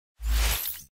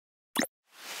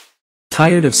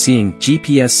Tired of seeing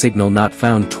GPS signal not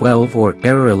found 12 or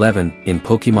error 11 in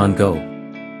Pokémon Go?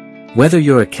 Whether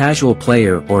you're a casual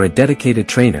player or a dedicated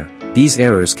trainer, these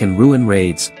errors can ruin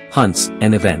raids, hunts,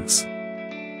 and events.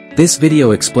 This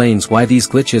video explains why these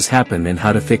glitches happen and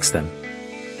how to fix them.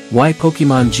 Why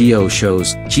Pokémon Go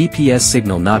shows GPS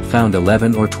signal not found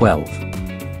 11 or 12.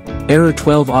 Error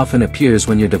 12 often appears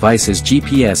when your device's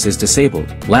GPS is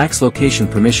disabled, lacks location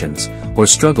permissions, or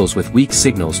struggles with weak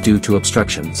signals due to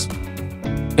obstructions.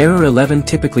 Error 11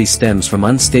 typically stems from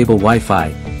unstable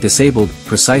Wi-Fi, disabled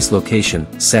precise location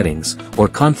settings, or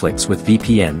conflicts with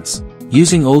VPNs.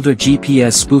 Using older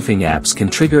GPS spoofing apps can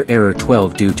trigger error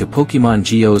 12 due to Pokémon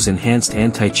Go's enhanced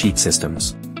anti-cheat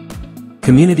systems.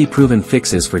 Community-proven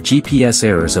fixes for GPS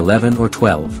errors 11 or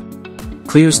 12.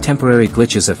 Clears temporary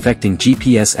glitches affecting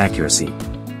GPS accuracy.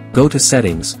 Go to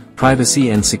Settings, Privacy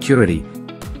and Security,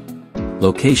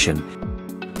 Location,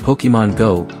 Pokémon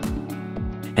Go,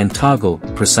 and toggle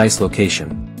precise location.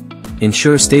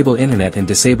 Ensure stable internet and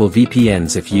disable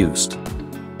VPNs if used.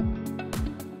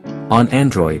 On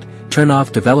Android, turn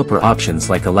off developer options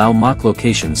like allow mock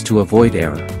locations to avoid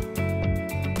error.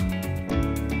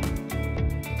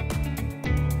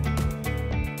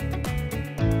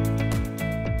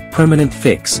 Permanent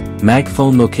fix,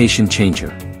 MagFone location changer.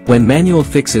 When manual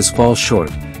fixes fall short,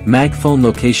 MagFone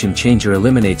location changer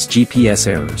eliminates GPS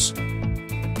errors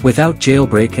without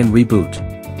jailbreak and reboot.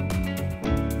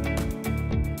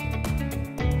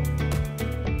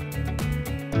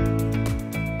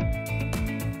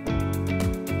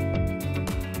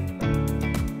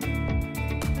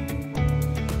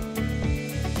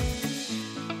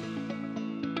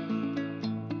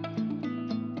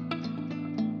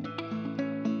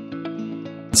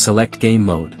 Select game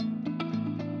mode.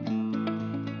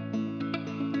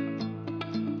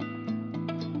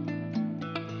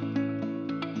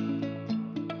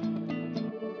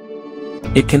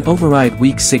 It can override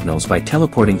weak signals by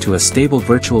teleporting to a stable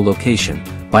virtual location,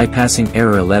 bypassing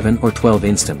error 11 or 12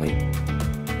 instantly.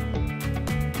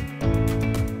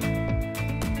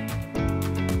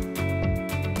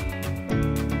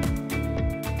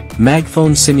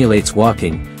 MagFone simulates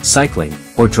walking, cycling,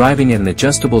 or driving at an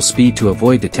adjustable speed to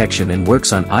avoid detection and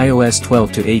works on iOS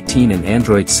 12 to 18 and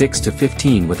Android 6 to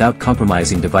 15 without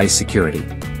compromising device security.